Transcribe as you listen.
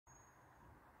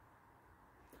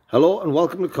Hello and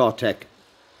welcome to CarTech.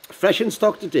 Fresh in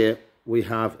stock today, we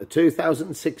have a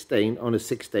 2016 on a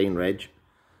 16 reg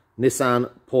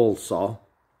Nissan Pulsar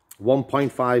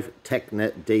 1.5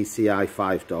 Tekna DCI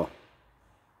 5-door.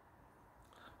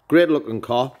 Great looking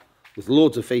car with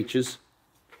loads of features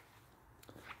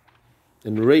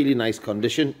in really nice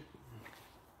condition.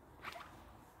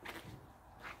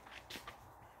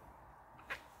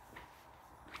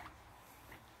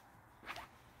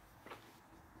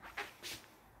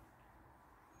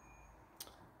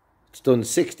 It's done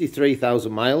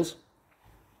 63,000 miles.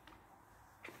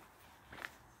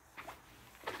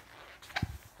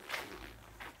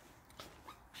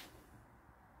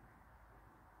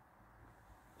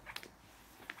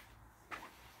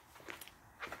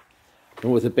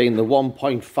 And with it being the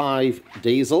 1.5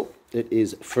 diesel, it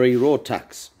is free road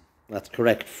tax. That's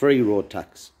correct, free road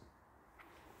tax.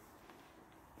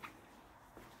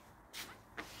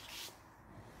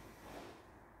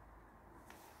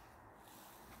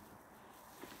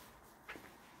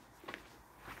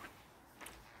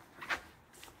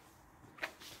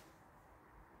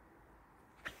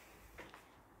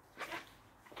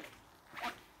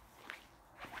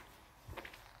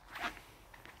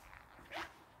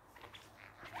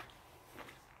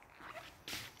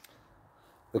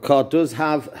 The car does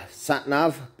have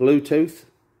sat-nav, Bluetooth,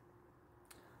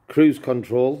 cruise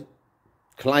control,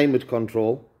 climate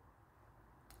control.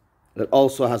 It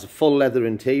also has a full leather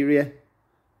interior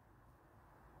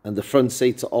and the front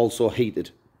seats are also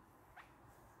heated.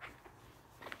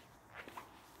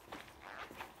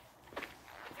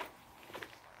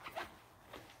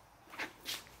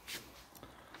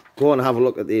 Go and have a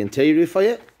look at the interior for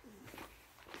you.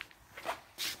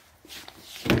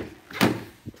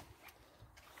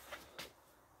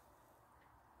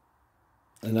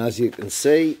 And as you can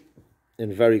see,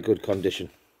 in very good condition.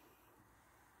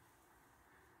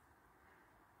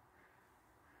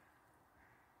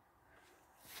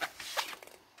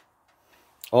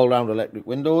 All round electric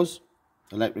windows,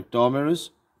 electric door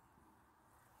mirrors.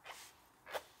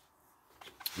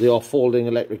 They are folding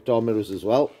electric door mirrors as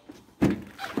well.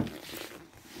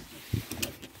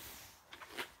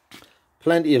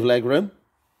 Plenty of legroom.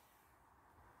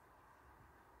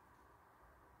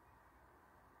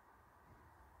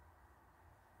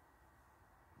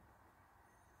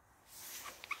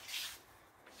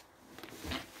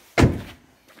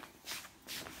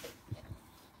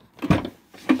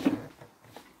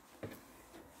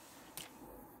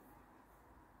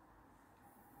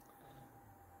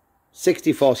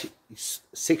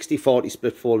 Sixty-40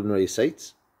 split folding rear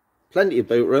seats, plenty of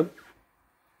boot room.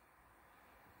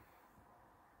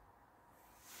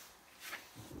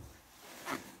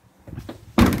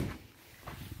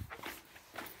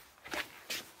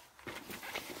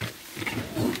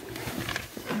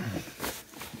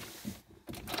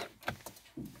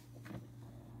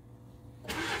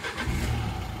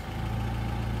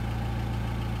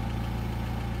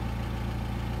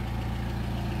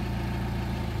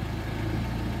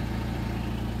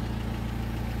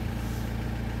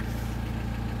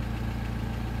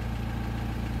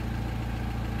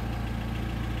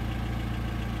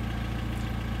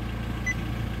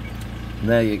 And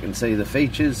there you can see the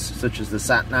features such as the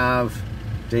sat-nav,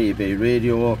 DAB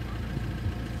radio,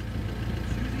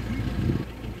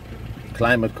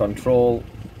 climate control,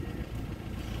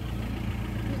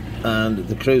 and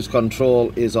the cruise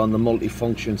control is on the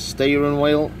multifunction steering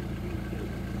wheel.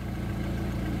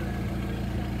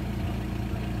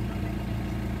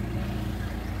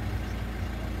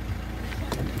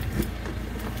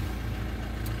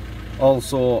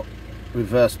 Also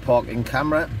reverse parking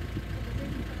camera.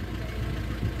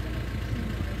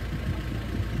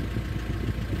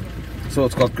 So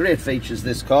it's got great features,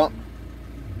 this car.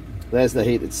 There's the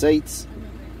heated seats,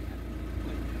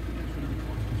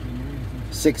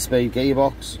 6-speed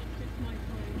gearbox,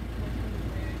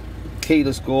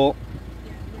 keyless go,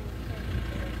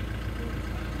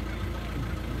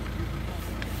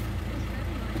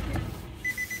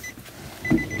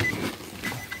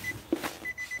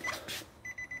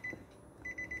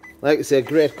 like I say, a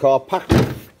great car packed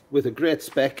with a great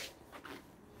spec.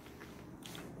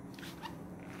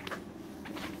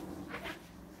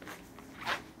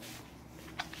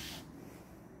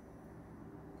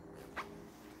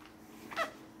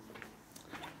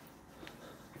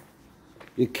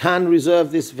 You can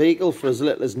reserve this vehicle for as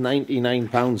little as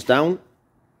 £99 down,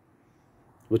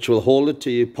 which will hold it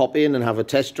till you pop in and have a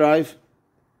test drive.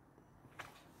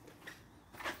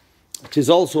 It is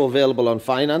also available on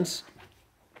finance.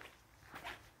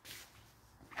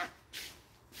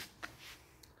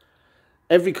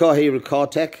 Every car here at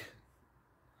CarTech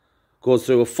goes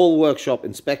through a full workshop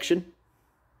inspection.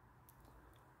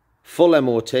 full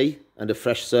MOT and a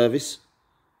fresh service,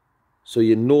 so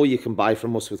you know you can buy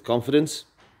from us with confidence.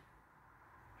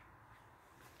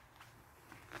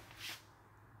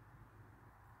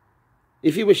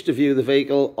 If you wish to view the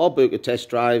vehicle or book a test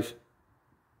drive,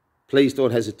 please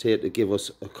don't hesitate to give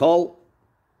us a call.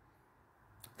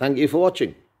 Thank you for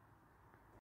watching.